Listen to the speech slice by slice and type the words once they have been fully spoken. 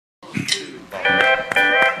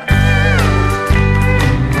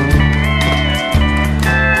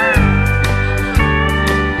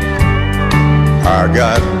I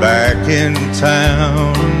got back in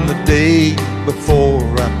town the day before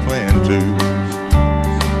I planned to.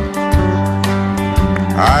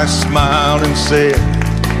 I smiled and said,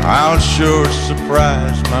 I'll sure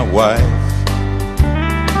surprise my wife.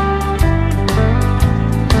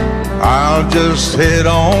 I'll just head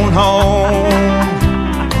on home.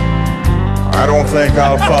 I don't think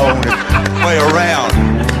I'll phone it way around.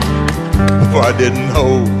 For I didn't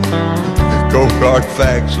know the cold hard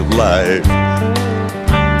facts of life.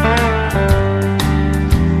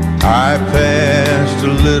 I passed a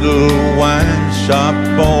little wine shop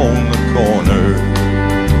on the corner.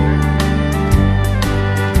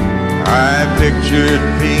 I pictured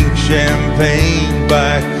pink champagne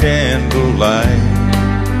by candlelight.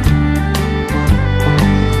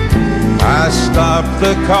 I stopped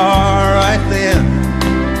the car right then,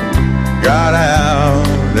 got out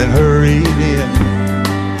and hurried in,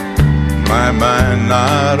 my mind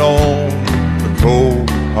not on the cold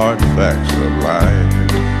hard facts of life.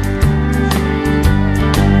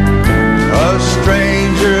 A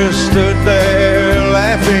stranger stood there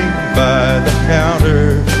laughing by the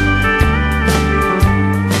counter.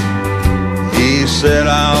 He said,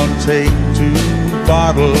 I'll take 2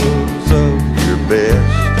 bottles of your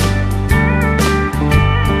best.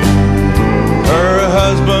 Her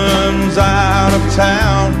husband's out of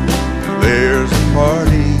town, there's a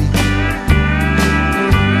party.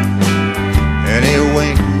 And he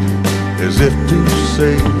winked as if to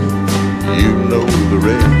say, you know the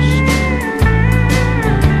rest.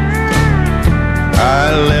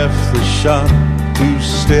 I left the shop 2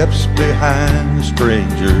 steps behind the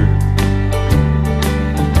stranger.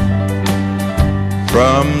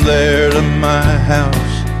 From there to my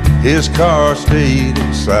house, his car stayed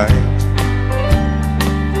in sight.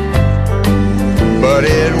 But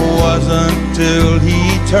it wasn't till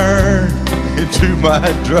he turned into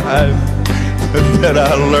my drive that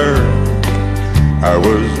I learned I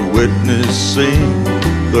was witnessing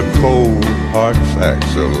the cold hard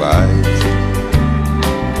facts of life.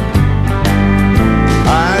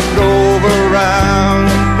 I drove around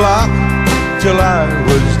the block till I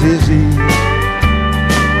was dizzy.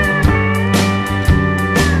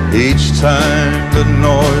 Each time the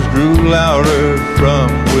noise grew louder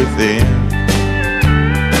from within.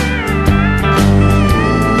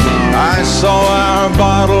 I saw our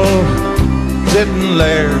bottle sitting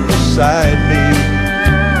there beside me.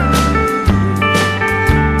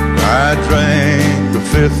 I drank a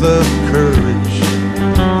 5th of courage,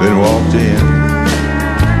 then walked in.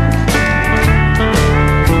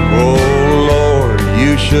 Oh Lord,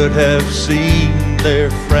 you should have seen their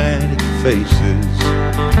frantic faces.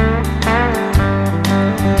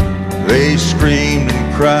 They screamed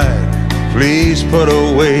and cried, please put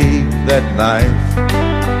away that knife.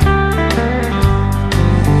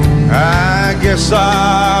 I guess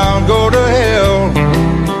I'll go to hell,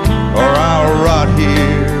 or I'll rot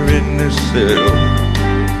here in this cell.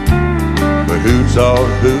 But who taught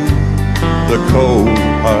who the cold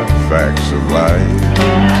hard facts of life?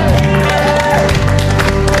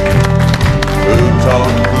 Who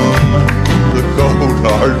taught whom the cold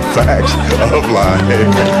hard facts of life?